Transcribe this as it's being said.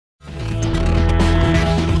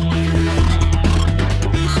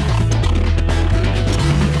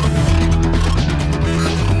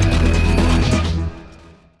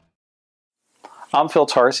I'm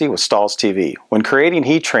Tarcy with Stahls TV. When creating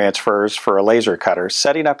heat transfers for a laser cutter,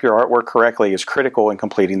 setting up your artwork correctly is critical in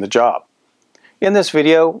completing the job. In this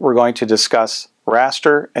video, we're going to discuss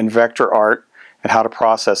raster and vector art and how to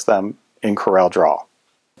process them in Corel Draw.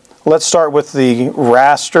 Let's start with the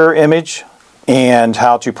raster image and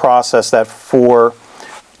how to process that for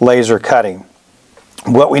laser cutting.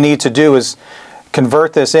 What we need to do is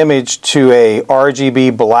convert this image to a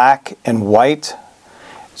RGB black and white,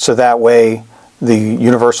 so that way the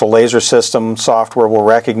Universal Laser System software will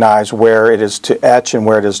recognize where it is to etch and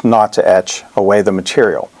where it is not to etch away the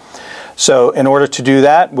material. So in order to do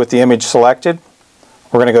that, with the image selected,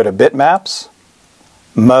 we're going to go to Bitmaps,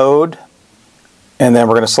 Mode, and then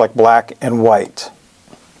we're going to select black and white.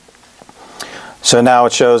 So now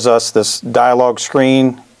it shows us this dialog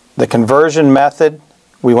screen. The conversion method,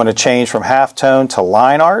 we want to change from halftone to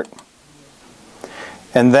line art.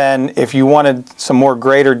 And then if you wanted some more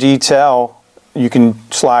greater detail, you can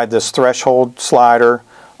slide this threshold slider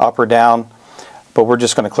up or down, but we're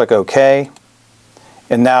just going to click OK.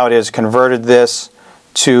 And now it has converted this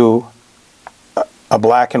to a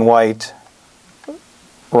black and white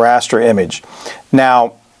raster image.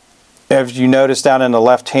 Now, as you notice down in the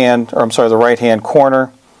the right hand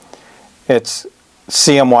corner, it's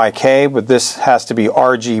CMYK, but this has to be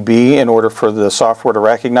RGB in order for the software to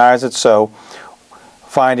recognize it. So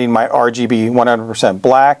finding my RGB 100%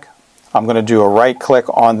 black, I'm going to do a right click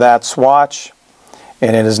on that swatch,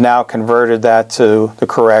 and it has now converted that to the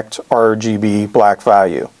correct RGB black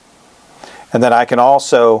value. And then I can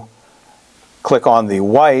also click on the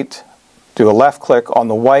white, do a left click on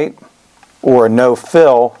the white or a no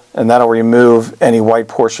fill, and that'll remove any white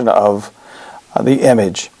portion of the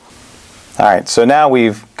image. Alright, so now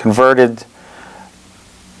we've converted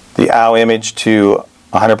the OW image to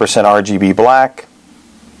 100% RGB black.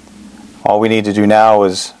 All we need to do now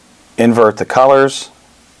is invert the colors.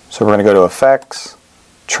 So we're going to go to Effects,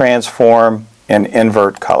 Transform, and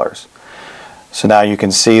Invert Colors. So now you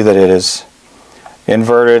can see that it is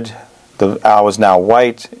inverted. The OW is now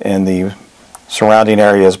white and the surrounding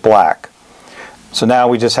area is black. So now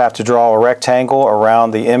we just have to draw a rectangle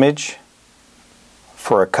around the image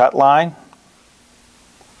for a cut line.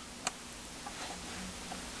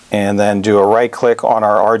 And then do a right click on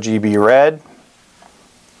our RGB red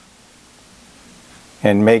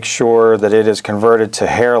and make sure that it is converted to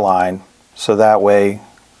hairline, so that way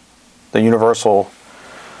the Universal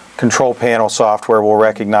Control Panel software will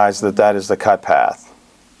recognize that that is the cut path.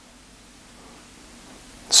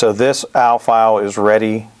 So this OW file is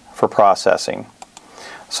ready for processing.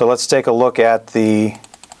 So let's take a look at the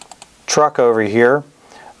truck over here.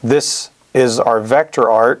 This is our vector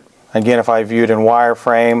art. Again, if I view it in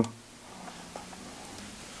wireframe,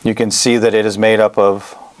 you can see that it is made up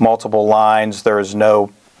of multiple lines. There is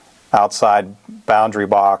no outside boundary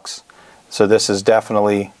box. So this is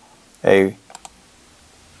definitely a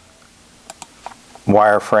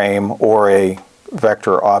wireframe or a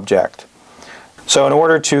vector object. So in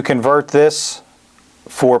order to convert this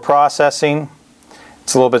for processing,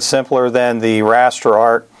 it's a little bit simpler than the raster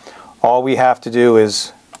art. All we have to do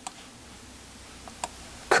is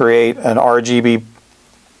create an RGB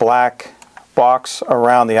black box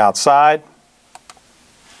around the outside.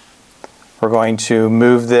 We're going to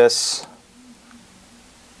move this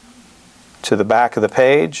to the back of the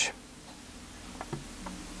page.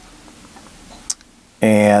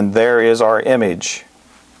 And there is our image.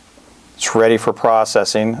 It's ready for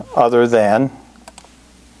processing, other than,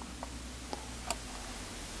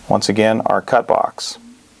 once again, our cut box.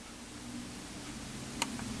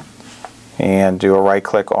 And do a right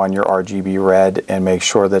click on your RGB red and make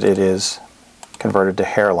sure that it is converted to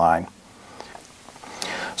hairline.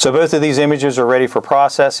 So both of these images are ready for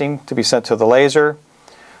processing to be sent to the laser.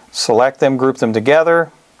 Select them, group them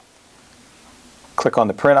together, click on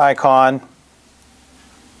the print icon,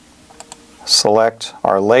 select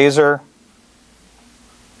our laser,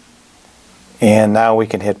 and now we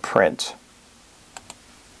can hit print.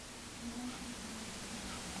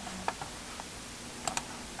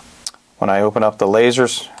 When I open up the laser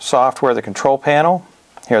software, the control panel,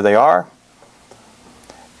 here they are.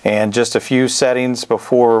 And just a few settings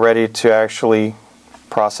before we're ready to actually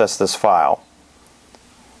process this file.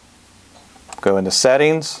 Go into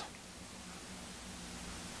Settings.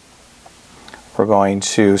 We're going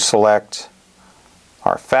to select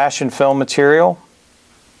our fashion film material.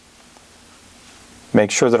 Make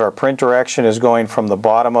sure that our print direction is going from the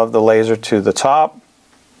bottom of the laser to the top,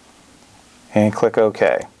 and click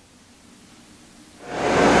OK.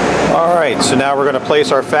 Alright, so now we're going to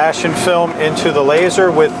place our fashion film into the laser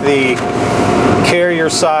with the carrier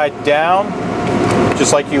side down.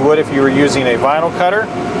 just like you would if you were using a vinyl cutter.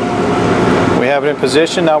 We have it in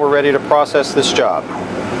position. Now we're ready to process this job.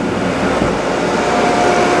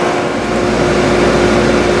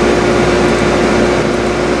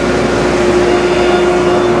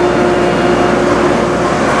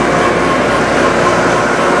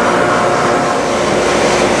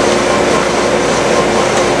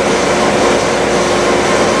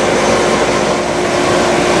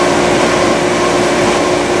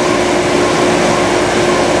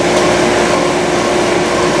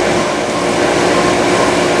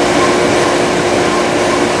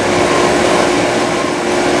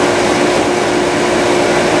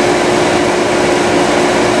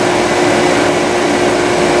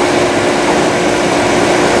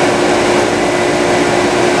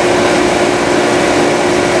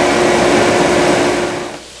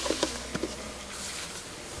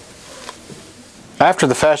 After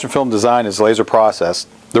the fashion film design is laser processed,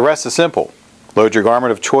 the rest is simple. Load your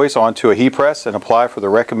garment of choice onto a heat press and apply for the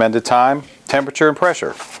recommended time, temperature, and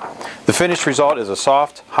pressure. The finished result is a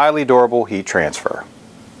soft, highly durable heat transfer.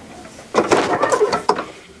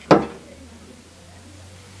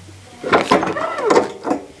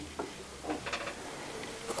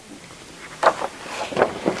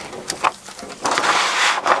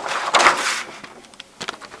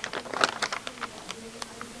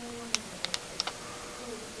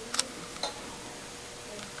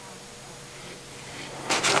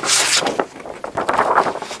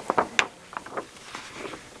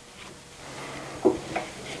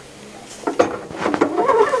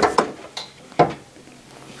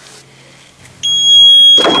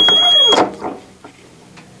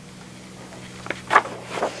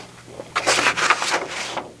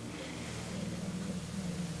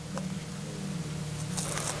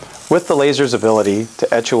 With the laser's ability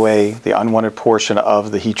to etch away the unwanted portion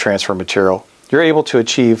of the heat transfer material, you're able to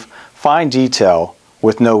achieve fine detail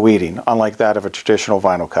with no weeding, unlike that of a traditional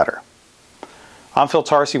vinyl cutter. I'm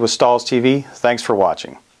Tarcy with Stahls TV. Thanks for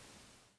watching.